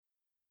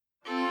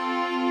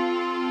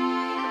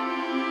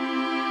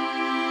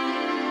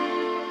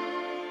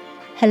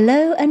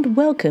Hello and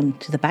welcome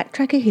to the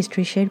Backtracker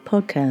History Show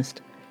podcast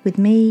with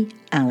me,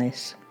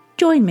 Alice.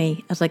 Join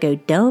me as I go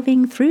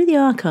delving through the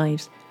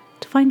archives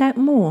to find out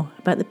more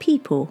about the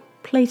people,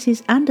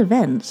 places and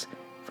events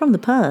from the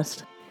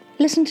past.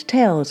 Listen to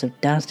tales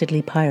of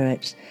dastardly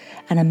pirates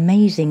and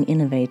amazing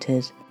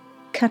innovators,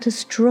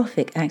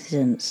 catastrophic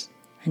accidents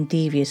and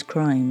devious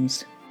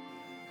crimes.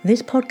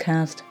 This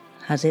podcast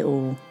has it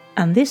all,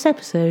 and this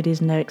episode is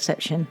no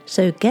exception,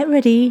 so get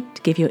ready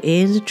to give your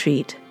ears a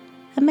treat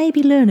and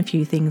maybe learn a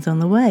few things on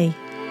the way.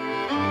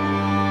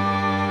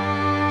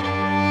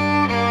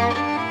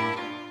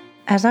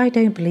 As I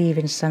don't believe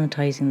in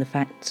sanitising the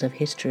facts of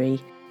history,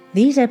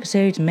 these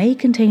episodes may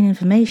contain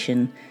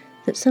information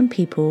that some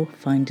people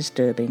find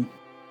disturbing.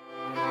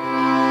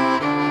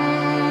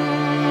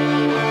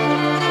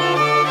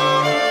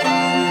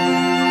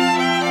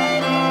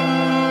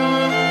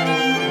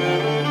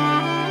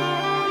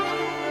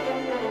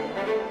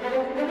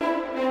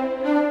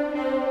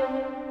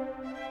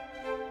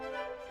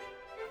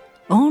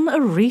 On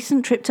a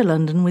recent trip to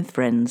London with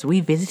friends, we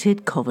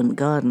visited Covent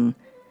Garden.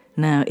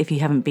 Now, if you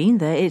haven't been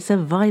there, it's a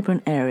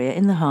vibrant area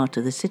in the heart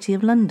of the City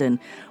of London,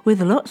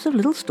 with lots of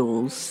little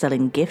stalls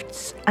selling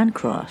gifts and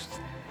crafts.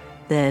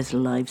 There's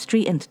live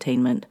street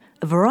entertainment,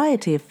 a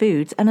variety of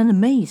foods, and an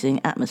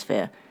amazing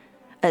atmosphere.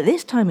 At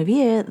this time of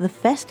year, the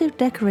festive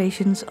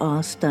decorations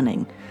are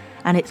stunning,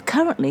 and it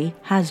currently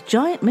has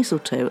giant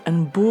mistletoe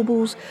and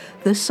baubles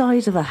the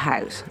size of a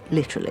house,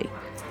 literally.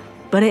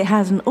 But it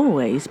hasn't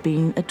always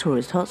been a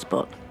tourist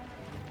hotspot.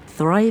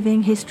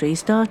 Thriving history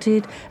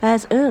started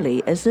as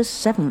early as the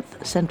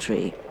 7th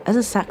century as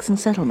a Saxon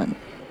settlement.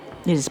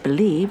 It is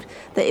believed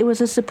that it was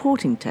a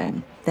supporting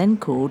town, then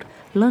called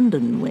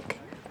Londonwick,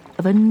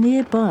 of a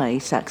nearby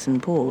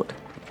Saxon port.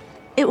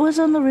 It was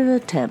on the River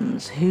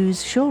Thames,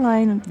 whose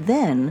shoreline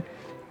then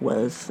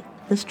was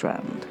the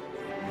Strand.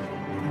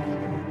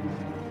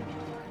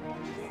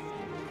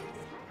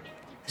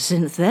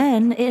 Since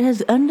then, it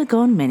has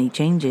undergone many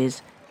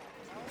changes.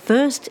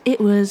 First,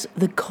 it was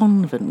the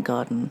Covent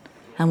Garden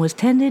and was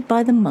tended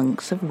by the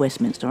monks of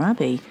Westminster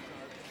Abbey.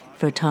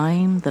 For a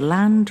time, the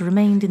land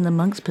remained in the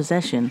monks'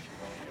 possession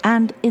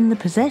and in the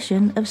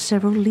possession of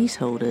several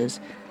leaseholders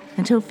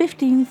until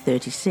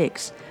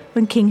 1536,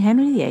 when King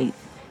Henry VIII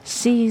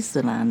seized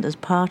the land as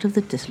part of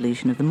the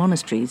dissolution of the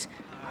monasteries.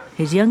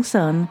 His young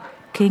son,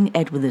 King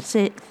Edward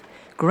VI,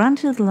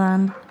 granted the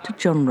land to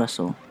John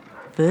Russell,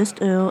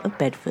 1st Earl of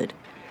Bedford,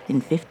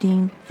 in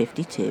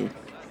 1552.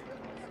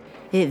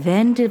 It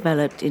then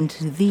developed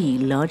into the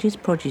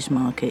largest produce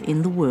market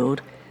in the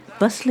world,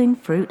 bustling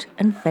fruit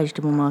and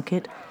vegetable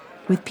market,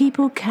 with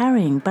people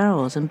carrying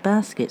barrels and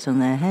baskets on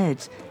their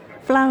heads,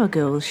 flower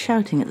girls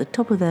shouting at the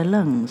top of their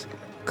lungs,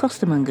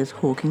 costermongers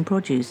hawking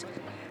produce,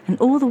 and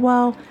all the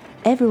while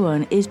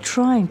everyone is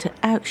trying to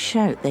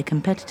outshout their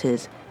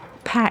competitors,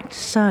 packed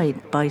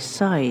side by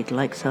side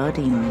like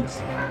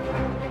sardines.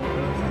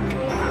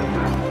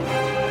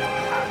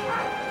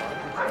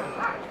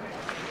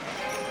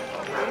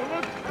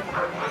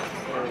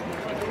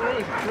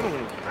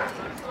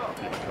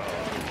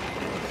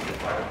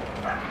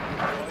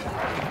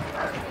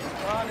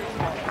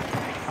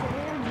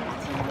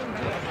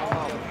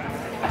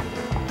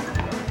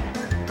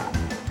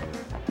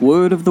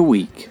 Word of the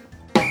week.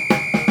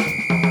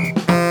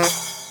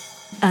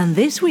 And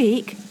this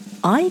week,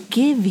 I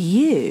give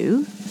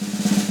you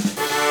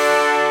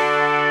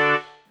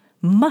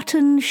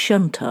mutton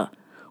shunter,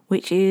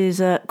 which is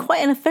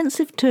quite an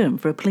offensive term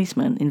for a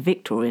policeman in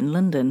Victorian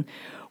London,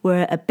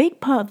 where a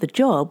big part of the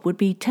job would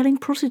be telling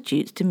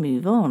prostitutes to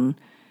move on,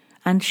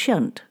 and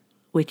shunt,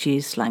 which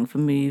is slang for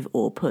move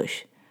or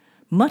push.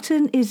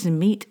 Mutton is the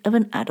meat of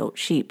an adult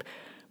sheep,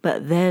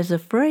 but there's a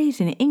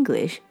phrase in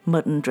English,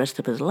 mutton dressed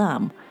up as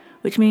lamb,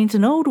 which means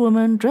an old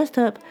woman dressed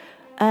up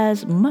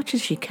as much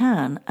as she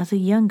can as a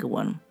younger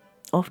one,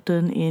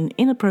 often in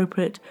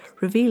inappropriate,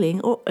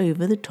 revealing or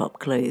over-the-top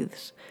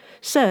clothes.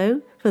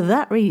 So, for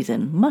that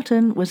reason,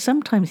 mutton was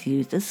sometimes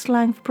used as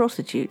slang for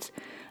prostitutes,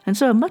 and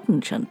so a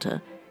mutton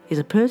shunter is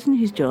a person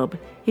whose job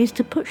is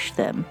to push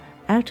them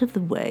out of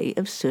the way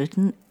of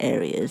certain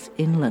areas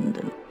in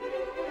London.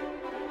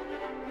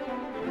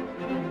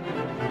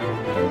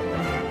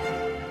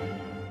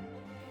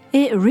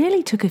 It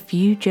really took a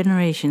few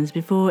generations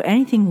before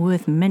anything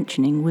worth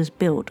mentioning was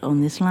built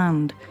on this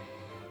land.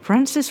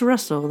 Francis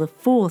Russell, the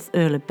 4th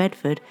Earl of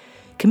Bedford,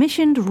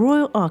 commissioned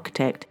royal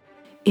architect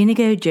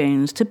Inigo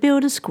Jones to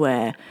build a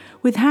square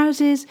with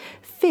houses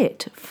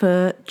fit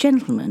for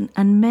gentlemen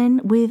and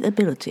men with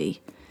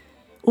ability.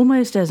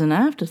 Almost as an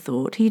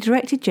afterthought, he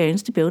directed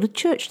Jones to build a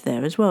church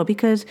there as well,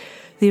 because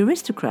the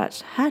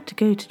aristocrats had to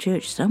go to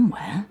church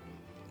somewhere.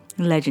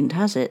 Legend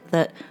has it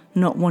that,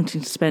 not wanting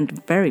to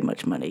spend very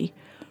much money,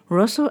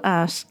 Russell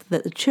asked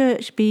that the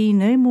church be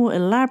no more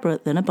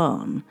elaborate than a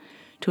barn,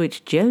 to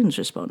which Jones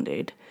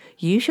responded,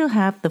 "You shall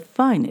have the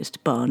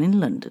finest barn in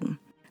London."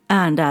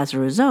 And as a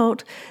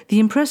result, the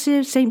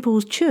impressive St.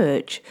 Paul's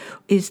Church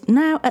is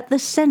now at the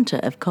centre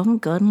of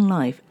Covent Garden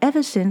life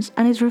ever since,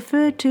 and is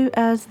referred to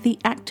as the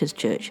Actors'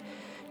 Church,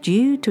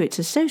 due to its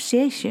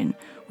association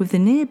with the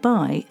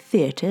nearby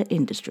theatre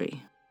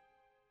industry.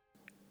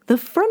 The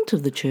front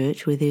of the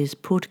church, with his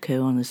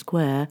portico on the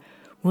square,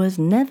 was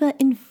never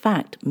in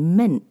fact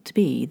meant to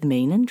be the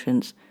main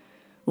entrance,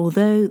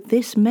 although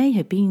this may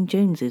have been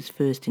Jones's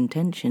first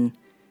intention.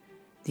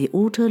 The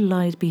altar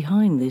lies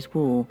behind this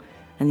wall,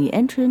 and the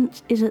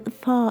entrance is at the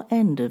far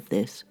end of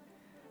this.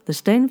 The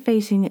stone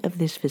facing of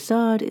this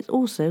facade is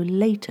also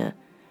later.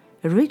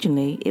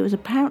 Originally, it was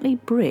apparently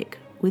brick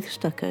with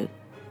stucco.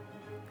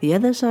 The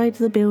other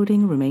sides of the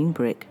building remain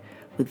brick,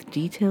 with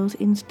details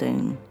in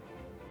stone.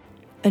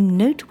 A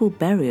notable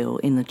burial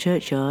in the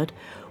churchyard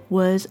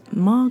was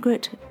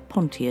Margaret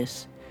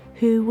Pontius,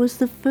 who was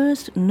the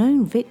first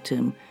known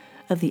victim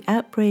of the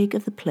outbreak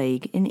of the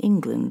plague in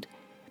England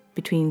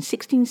between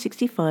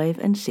 1665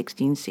 and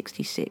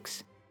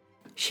 1666.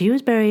 She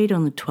was buried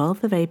on the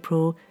 12th of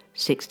April,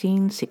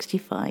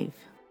 1665.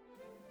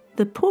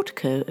 The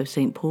portico of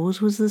St. Paul's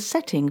was the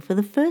setting for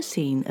the first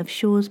scene of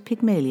Shaw's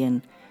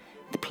Pygmalion,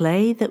 the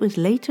play that was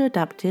later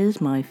adapted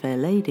as My Fair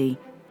Lady.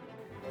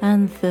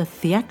 And the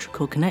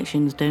theatrical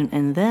connections don't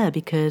end there,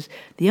 because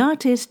the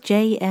artist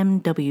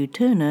J.M.W.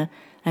 Turner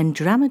and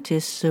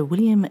dramatist Sir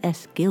William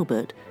S.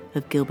 Gilbert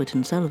of Gilbert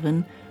and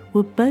Sullivan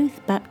were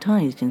both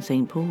baptized in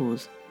St.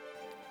 Paul's.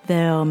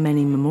 There are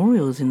many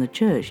memorials in the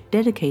church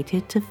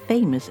dedicated to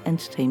famous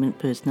entertainment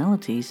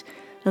personalities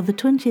of the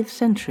 20th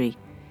century,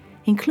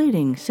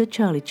 including Sir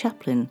Charlie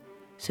Chaplin,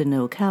 Sir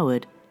Noel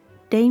Coward,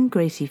 Dame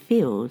Gracie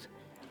Fields,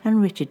 and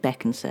Richard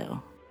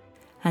Beckinsale.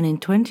 And in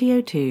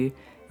 2002,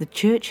 the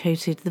church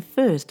hosted the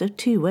first of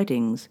 2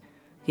 weddings.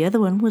 The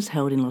other one was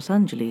held in Los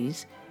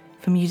Angeles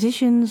for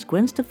musicians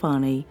Gwen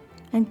Stefani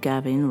and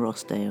Gavin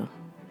Rossdale.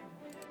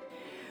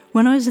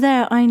 When I was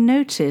there, I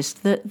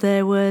noticed that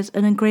there was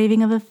an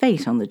engraving of a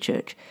face on the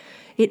church.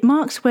 It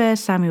marks where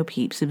Samuel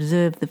Pepys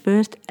observed the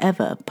first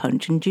ever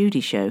Punch and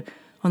Judy show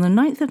on the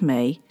 9th of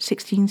May,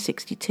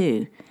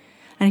 1662.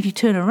 And if you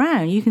turn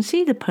around, you can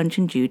see the Punch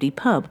and Judy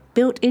pub,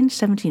 built in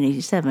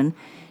 1787,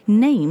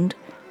 named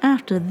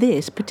after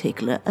this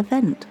particular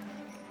event.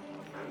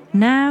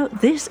 Now,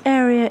 this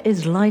area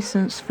is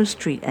licensed for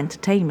street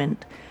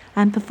entertainment,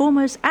 and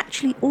performers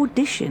actually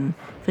audition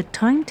for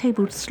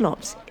timetabled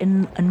slots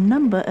in a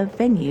number of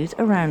venues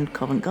around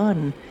Covent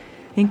Garden,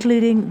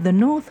 including the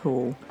North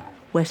Hall,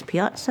 West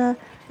Piazza,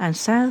 and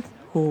South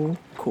Hall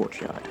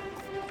Courtyard.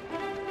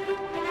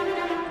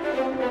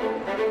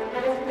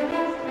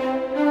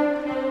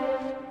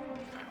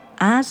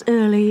 As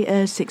early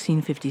as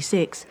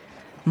 1656,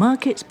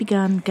 markets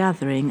began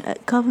gathering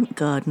at Covent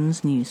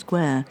Garden's new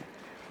square,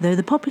 though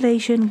the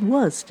population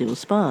was still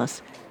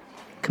sparse,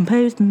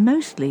 composed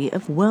mostly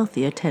of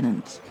wealthier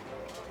tenants.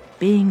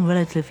 Being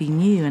relatively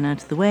new and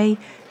out of the way,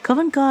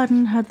 Covent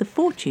Garden had the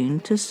fortune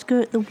to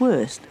skirt the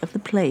worst of the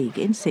plague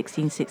in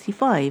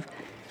 1665,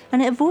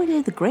 and it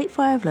avoided the Great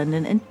Fire of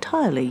London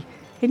entirely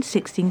in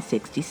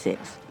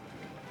 1666.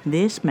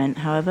 This meant,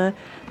 however,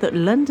 that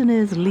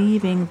Londoners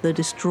leaving the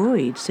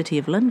destroyed City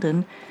of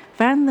London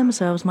found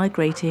themselves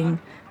migrating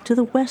to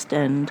the West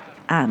End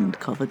and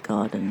Covent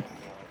Garden.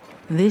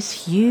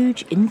 This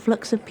huge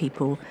influx of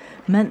people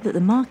meant that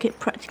the market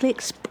practically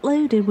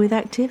exploded with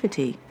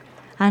activity,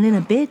 and in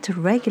a bid to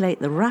regulate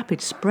the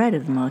rapid spread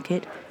of the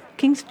market,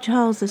 King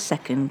Charles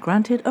II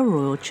granted a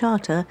royal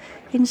charter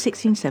in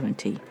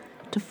 1670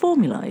 to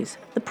formalise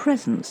the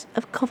presence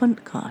of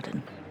Covent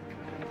Garden.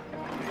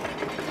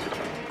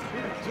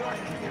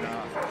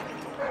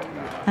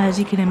 As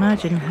you can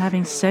imagine,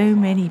 having so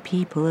many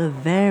people of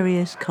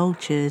various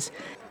cultures,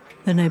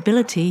 the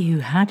nobility who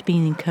had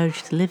been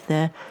encouraged to live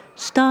there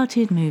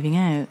started moving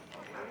out,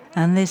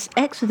 and this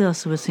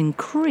exodus was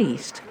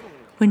increased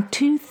when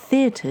 2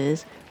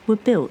 theatres were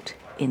built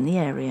in the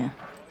area.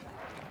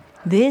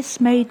 This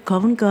made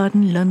Covent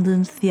Garden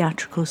London's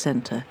theatrical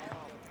centre,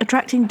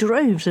 attracting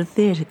droves of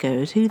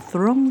theatre-goers who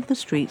thronged the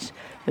streets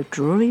of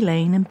Drury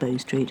Lane and Bow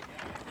Street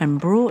and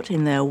brought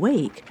in their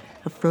wake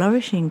a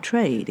flourishing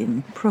trade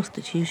in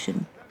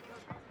prostitution.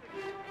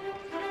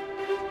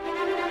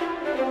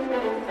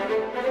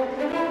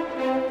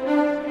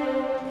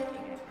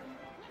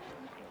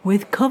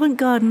 With Covent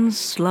Garden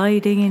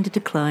sliding into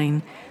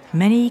decline,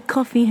 many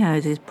coffee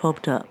houses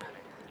popped up.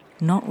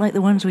 Not like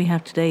the ones we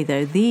have today,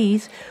 though.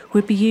 These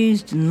would be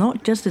used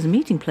not just as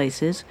meeting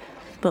places,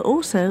 but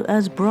also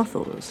as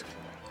brothels.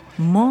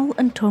 Moll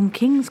and Tom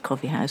King's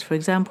coffee house, for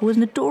example, was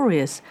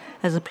notorious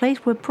as a place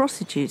where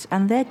prostitutes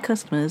and their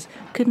customers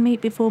could meet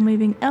before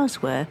moving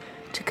elsewhere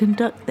to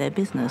conduct their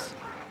business.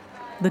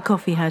 The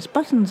coffee house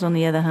Buttons, on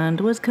the other hand,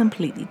 was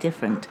completely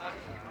different.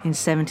 In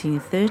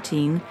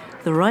 1713,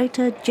 the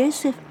writer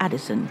Joseph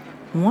Addison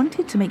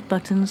wanted to make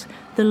Buttons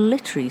the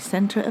literary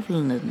centre of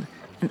London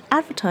and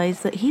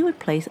advertised that he would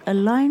place a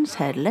lion's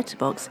head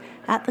letterbox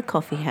at the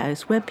coffee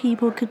house where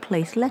people could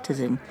place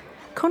letters in,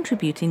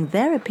 contributing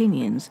their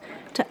opinions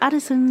to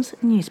Addison's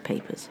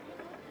newspapers.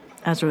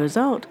 As a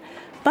result,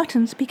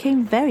 Buttons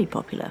became very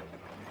popular.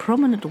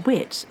 Prominent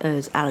wits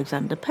as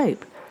Alexander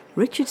Pope,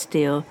 Richard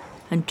Steele,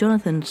 and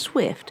Jonathan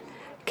Swift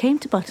came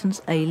to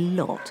Buttons a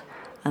lot,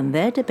 and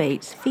their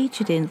debates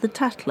featured in The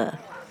Tatler,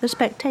 The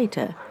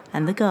Spectator,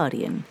 and The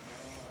Guardian.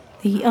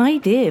 The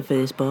idea for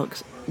this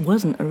box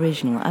wasn't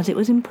original, as it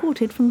was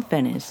imported from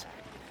Venice,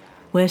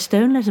 where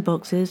stone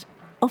letterboxes,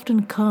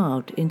 often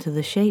carved into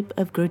the shape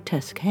of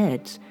grotesque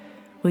heads,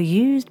 were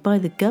used by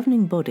the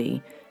governing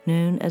body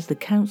known as the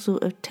Council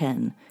of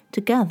Ten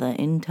to gather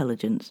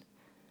intelligence,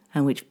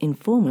 and which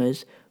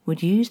informers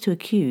would use to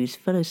accuse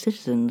fellow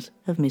citizens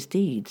of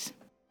misdeeds.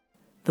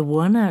 The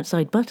one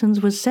outside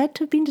buttons was said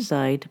to have been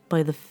designed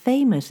by the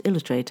famous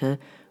illustrator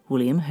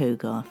William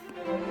Hogarth.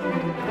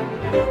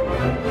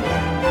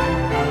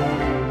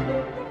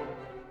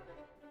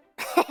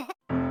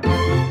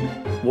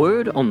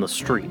 Word on the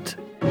street.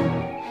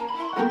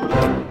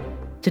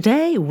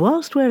 Today,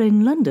 whilst we're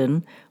in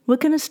London, we're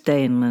going to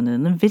stay in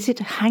London and visit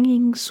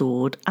Hanging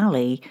Sword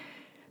Alley.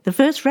 The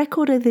first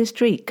record of this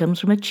street comes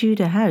from a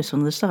Tudor house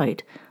on the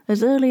site,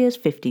 as early as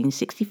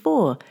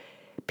 1564.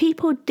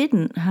 People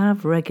didn't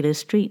have regular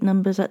street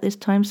numbers at this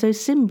time, so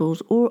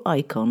symbols or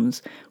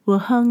icons were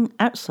hung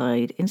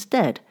outside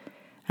instead,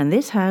 and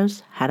this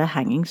house had a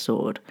hanging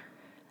sword.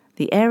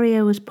 The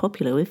area was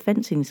popular with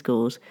fencing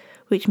schools,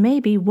 which may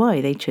be why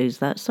they chose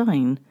that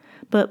sign,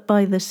 but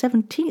by the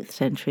 17th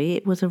century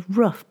it was a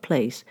rough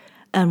place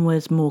and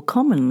was more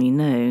commonly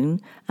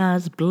known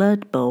as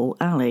Blood Bowl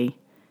Alley.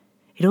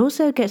 It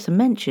also gets a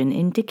mention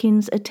in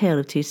Dickens' A Tale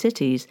of Two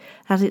Cities,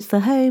 as it's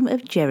the home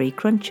of Jerry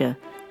Cruncher,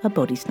 a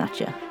body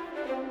snatcher.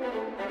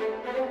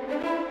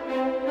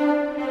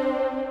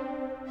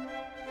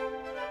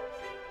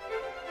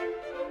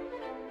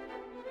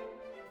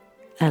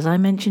 As I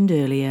mentioned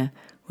earlier,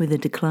 with a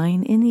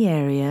decline in the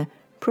area,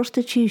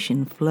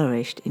 prostitution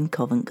flourished in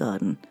Covent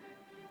Garden.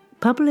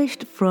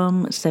 Published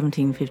from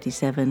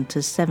 1757 to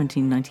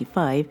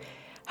 1795,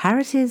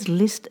 Harris's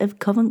List of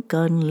Covent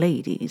Garden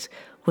Ladies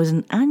was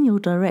an annual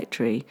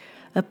directory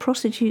of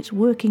prostitutes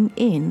working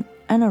in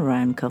and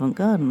around Covent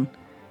Garden.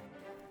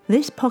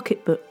 This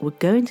pocketbook would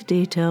go into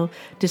detail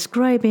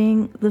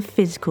describing the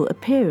physical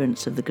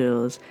appearance of the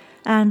girls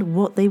and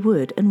what they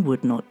would and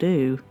would not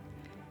do.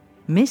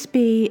 Miss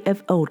B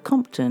of Old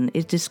Compton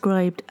is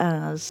described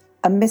as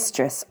a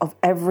mistress of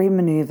every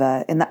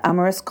manoeuvre in the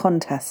amorous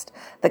contest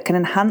that can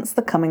enhance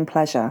the coming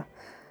pleasure.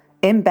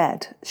 In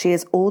bed, she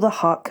is all the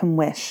heart can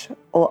wish,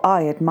 or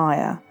eye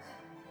admire.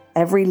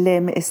 Every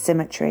limb is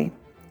symmetry,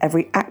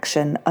 every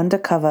action under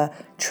cover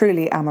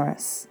truly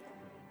amorous.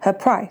 Her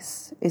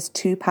price is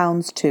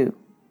 £2 too.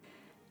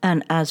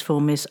 And as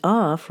for Miss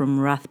R from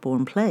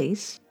Rathbourne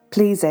Place,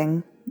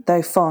 pleasing,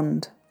 though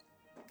fond,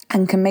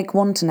 and can make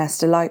wantonness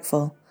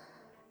delightful.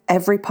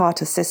 Every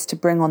part assists to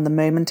bring on the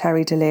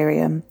momentary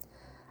delirium,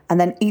 and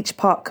then each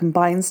part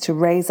combines to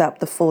raise up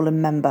the fallen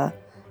member,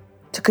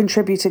 to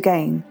contribute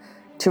again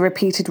to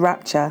repeated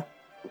rapture.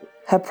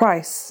 Her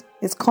price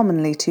is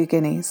commonly 2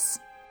 guineas.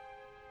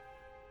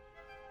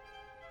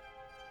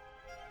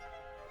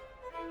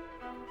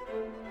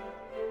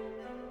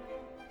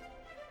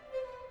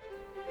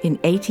 In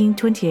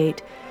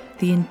 1828,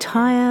 the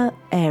entire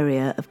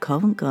area of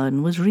Covent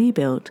Garden was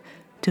rebuilt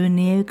to a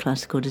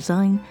neoclassical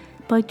design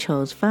by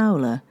Charles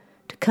Fowler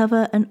to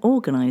cover and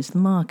organise the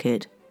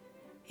market.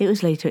 It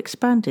was later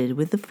expanded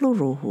with the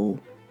Floral Hall,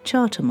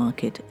 Charter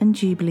Market and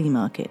Jubilee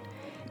Market,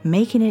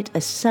 making it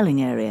a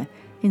selling area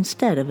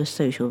instead of a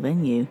social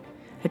venue,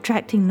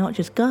 attracting not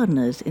just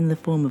gardeners in the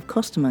form of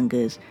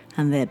costermongers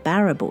and their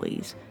barrow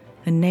boys,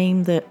 a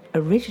name that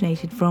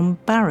originated from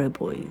barrow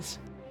boys,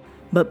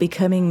 but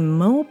becoming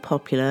more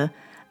popular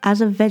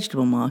as a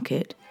vegetable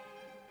market.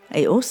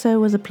 It also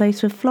was a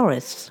place for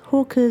florists,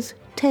 hawkers,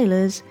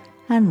 tailors,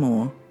 and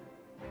more.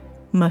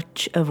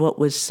 Much of what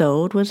was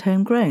sold was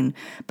homegrown,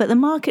 but the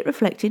market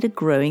reflected a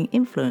growing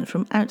influence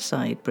from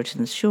outside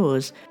Britain's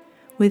shores,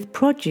 with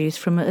produce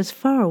from as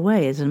far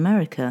away as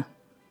America.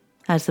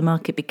 As the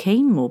market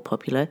became more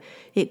popular,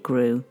 it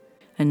grew,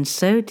 and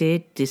so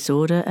did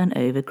disorder and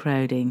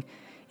overcrowding.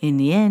 In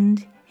the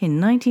end,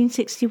 in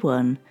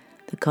 1961,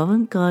 the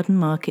Covent Garden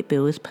Market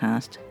Bill was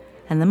passed,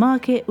 and the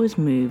market was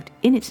moved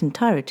in its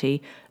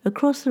entirety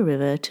across the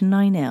river to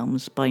Nine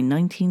Elms by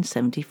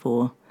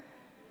 1974.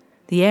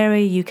 The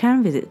area you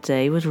can visit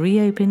today was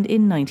reopened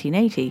in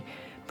 1980,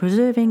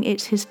 preserving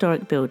its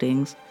historic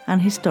buildings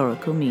and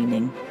historical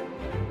meaning.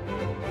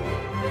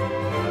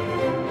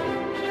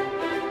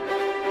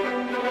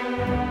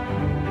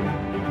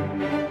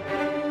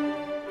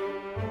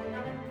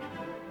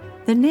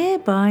 The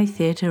nearby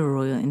Theatre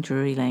Royal in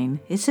Drury Lane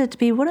is said to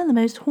be one of the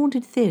most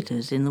haunted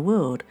theatres in the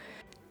world,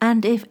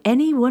 and if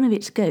any one of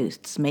its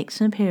ghosts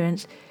makes an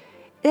appearance,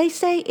 they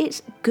say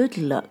it's good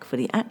luck for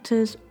the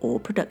actors or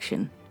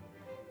production.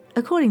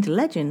 According to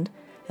legend,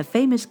 a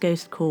famous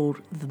ghost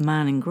called the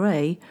Man in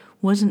Grey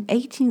was an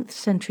 18th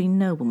century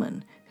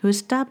nobleman who was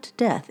stabbed to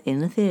death in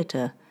the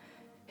theatre,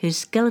 his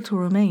skeletal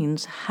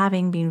remains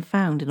having been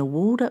found in a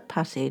walled-up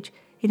passage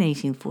in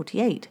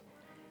 1848.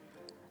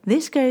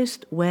 This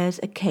ghost wears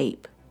a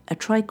cape, a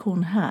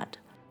tricorn hat,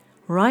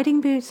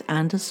 riding boots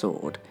and a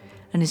sword,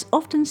 and is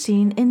often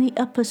seen in the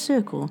upper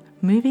circle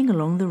moving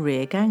along the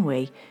rear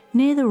gangway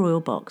near the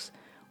royal box,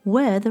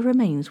 where the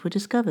remains were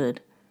discovered.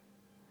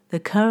 The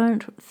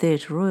current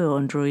Theatre Royal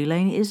on Drury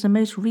Lane is the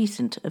most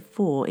recent of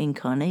 4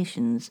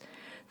 incarnations,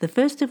 the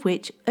first of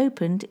which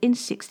opened in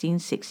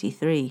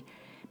 1663,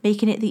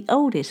 making it the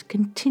oldest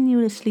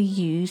continuously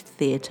used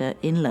theatre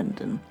in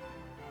London.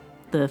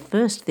 The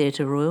first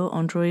Theatre Royal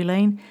on Drury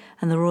Lane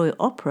and the Royal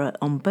Opera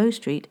on Bow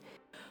Street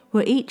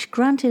were each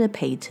granted a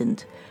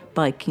patent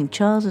by King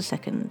Charles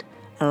II,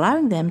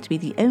 allowing them to be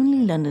the only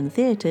London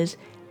theatres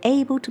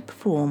able to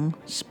perform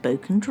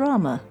spoken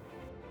drama.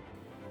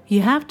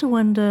 You have to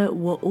wonder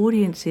what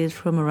audiences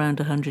from around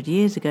 100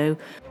 years ago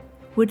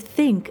would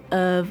think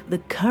of the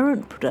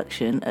current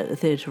production at the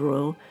Theatre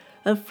Royal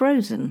of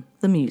Frozen,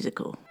 the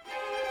musical.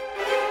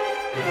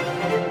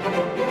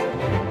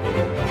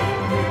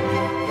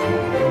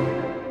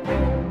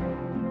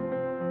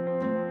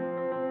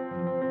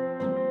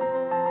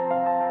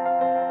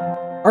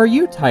 Are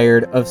you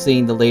tired of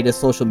seeing the latest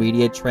social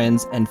media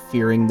trends and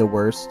fearing the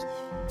worst?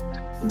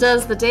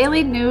 Does the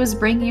daily news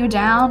bring you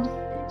down?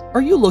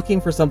 Are you looking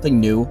for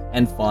something new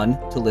and fun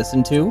to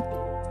listen to?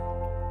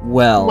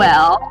 Well,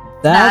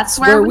 that's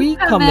where we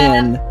come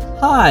in.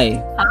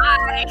 Hi,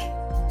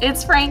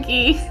 it's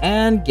Frankie.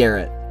 And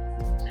Garrett.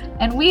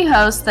 And we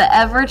host the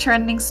Ever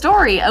Trending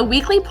Story, a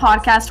weekly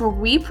podcast where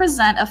we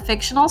present a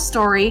fictional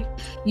story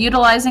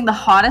utilizing the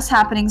hottest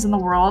happenings in the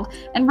world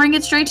and bring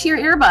it straight to your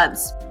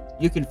earbuds.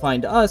 You can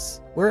find us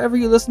wherever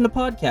you listen to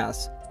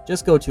podcasts.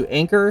 Just go to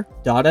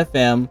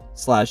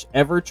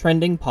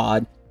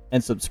anchor.fm/evertrendingpod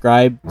and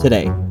subscribe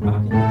today.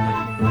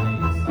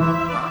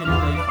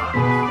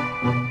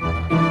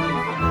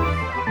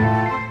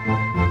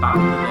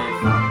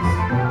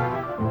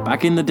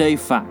 Back in the day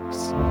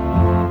facts.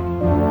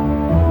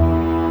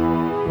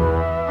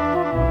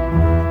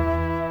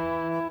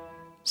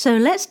 So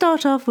let's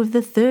start off with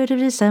the 3rd of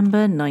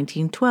December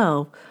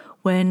 1912,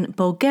 when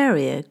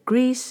Bulgaria,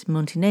 Greece,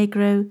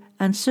 Montenegro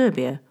and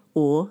Serbia,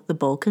 or the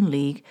Balkan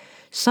League,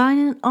 sign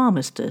an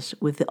armistice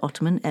with the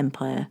Ottoman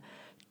Empire,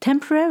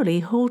 temporarily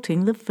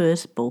halting the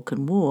First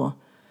Balkan War.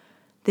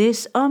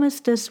 This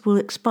armistice will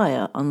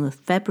expire on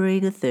February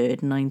the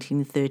 3rd,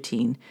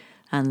 1913,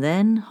 and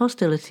then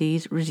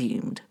hostilities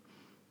resumed.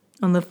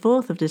 On the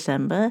 4th of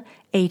December,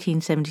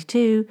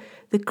 1872,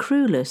 the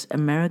crewless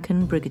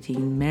American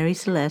brigantine Mary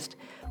Celeste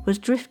was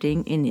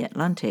drifting in the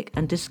Atlantic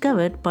and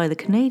discovered by the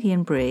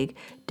Canadian brig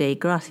Dei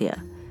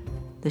Gracia.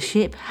 The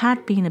ship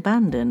had been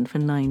abandoned for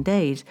 9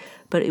 days,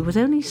 but it was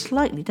only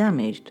slightly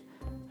damaged.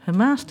 Her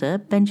master,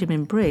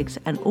 Benjamin Briggs,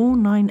 and all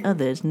 9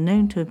 others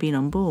known to have been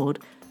on board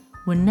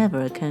were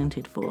never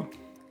accounted for.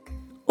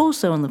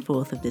 Also on the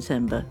 4th of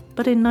December,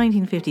 but in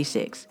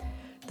 1956,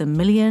 the $1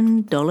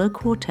 Million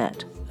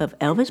Quartet of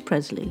Elvis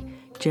Presley,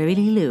 Jerry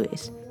Lee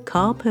Lewis,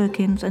 Carl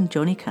Perkins and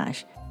Johnny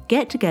Cash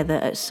get together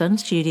at Sun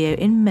Studio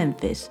in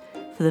Memphis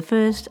for the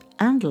first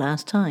and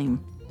last time.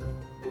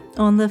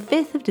 On the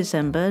 5th of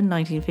December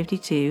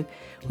 1952,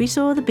 we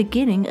saw the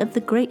beginning of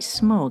the Great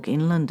Smog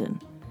in London,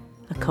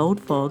 a cold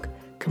fog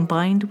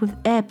combined with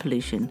air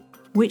pollution,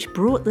 which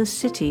brought the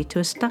city to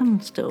a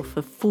standstill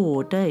for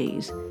 4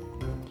 days.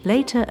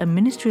 Later, a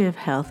Ministry of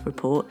Health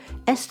report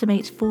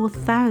estimates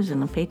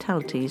 4,000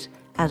 fatalities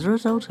as a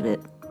result of it.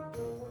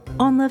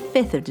 On the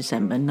 5th of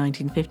December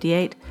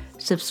 1958,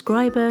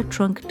 subscriber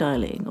trunk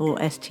dialing, or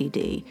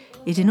STD,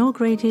 is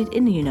inaugurated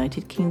in the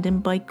United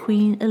Kingdom by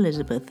Queen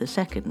Elizabeth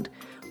II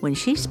when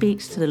she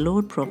speaks to the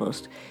Lord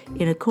Provost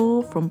in a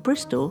call from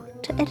Bristol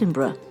to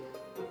Edinburgh.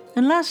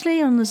 And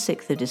lastly, on the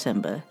 6th of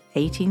December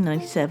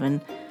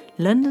 1897,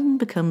 London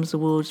becomes the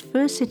world's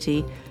first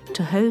city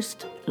to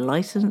host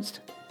licensed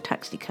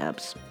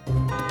taxicabs.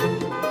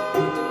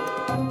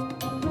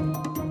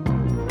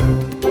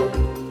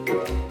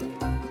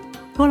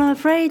 Well, I'm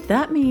afraid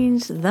that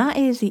means that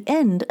is the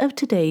end of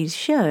today's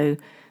show.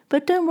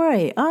 But don't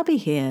worry, I'll be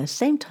here,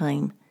 same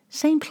time,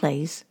 same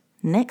place,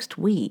 next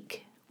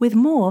week, with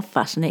more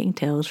fascinating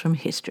tales from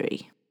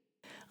history.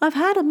 I've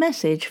had a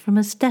message from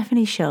a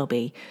Stephanie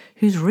Shelby,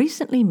 who's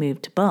recently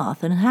moved to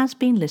Bath and has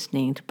been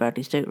listening to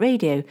Bradley Stoke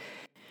Radio.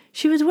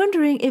 She was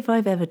wondering if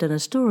I've ever done a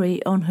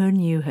story on her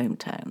new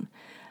hometown,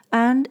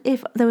 and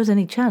if there was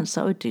any chance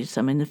I would do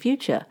some in the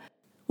future.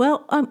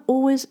 Well, I'm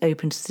always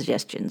open to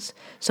suggestions,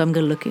 so I'm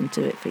going to look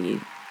into it for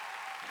you.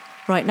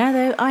 Right now,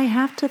 though, I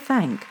have to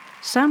thank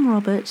Sam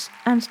Roberts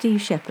and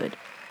Steve Shepherd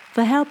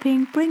for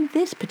helping bring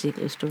this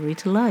particular story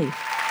to life.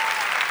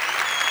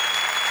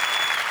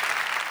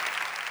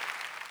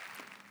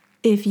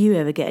 If you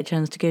ever get a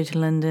chance to go to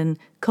London,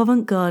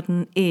 Covent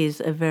Garden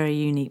is a very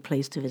unique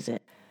place to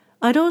visit.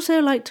 I'd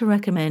also like to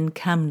recommend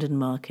Camden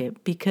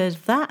Market because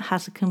that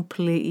has a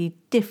completely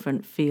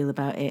different feel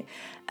about it,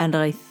 and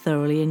I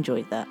thoroughly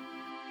enjoyed that.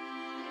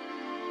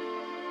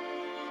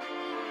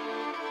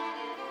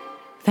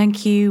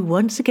 Thank you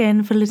once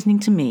again for listening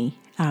to me,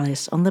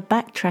 Alice, on the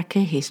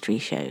Backtracker History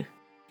Show.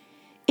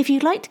 If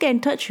you'd like to get in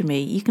touch with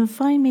me, you can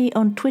find me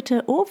on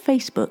Twitter or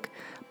Facebook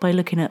by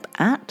looking up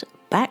at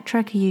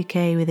Backtracker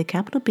UK with a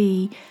capital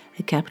B,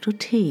 a capital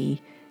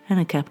T, and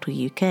a capital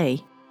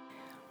UK.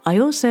 I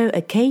also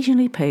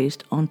occasionally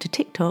post onto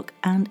TikTok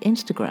and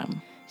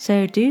Instagram.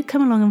 So do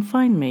come along and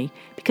find me,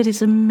 because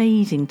it's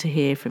amazing to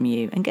hear from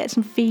you and get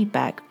some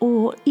feedback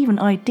or even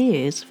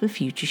ideas for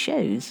future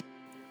shows.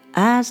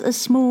 As a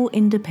small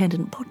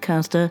independent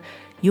podcaster,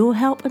 your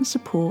help and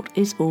support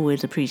is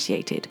always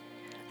appreciated.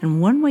 And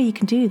one way you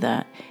can do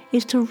that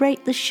is to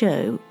rate the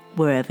show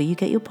wherever you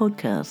get your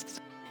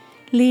podcasts.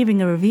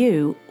 Leaving a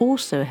review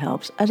also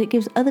helps, as it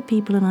gives other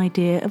people an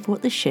idea of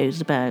what the show's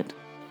about.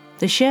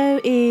 The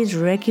show is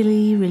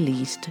regularly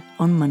released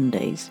on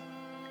Mondays.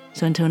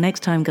 So until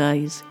next time,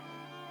 guys,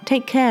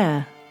 take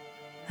care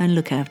and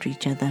look after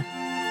each other.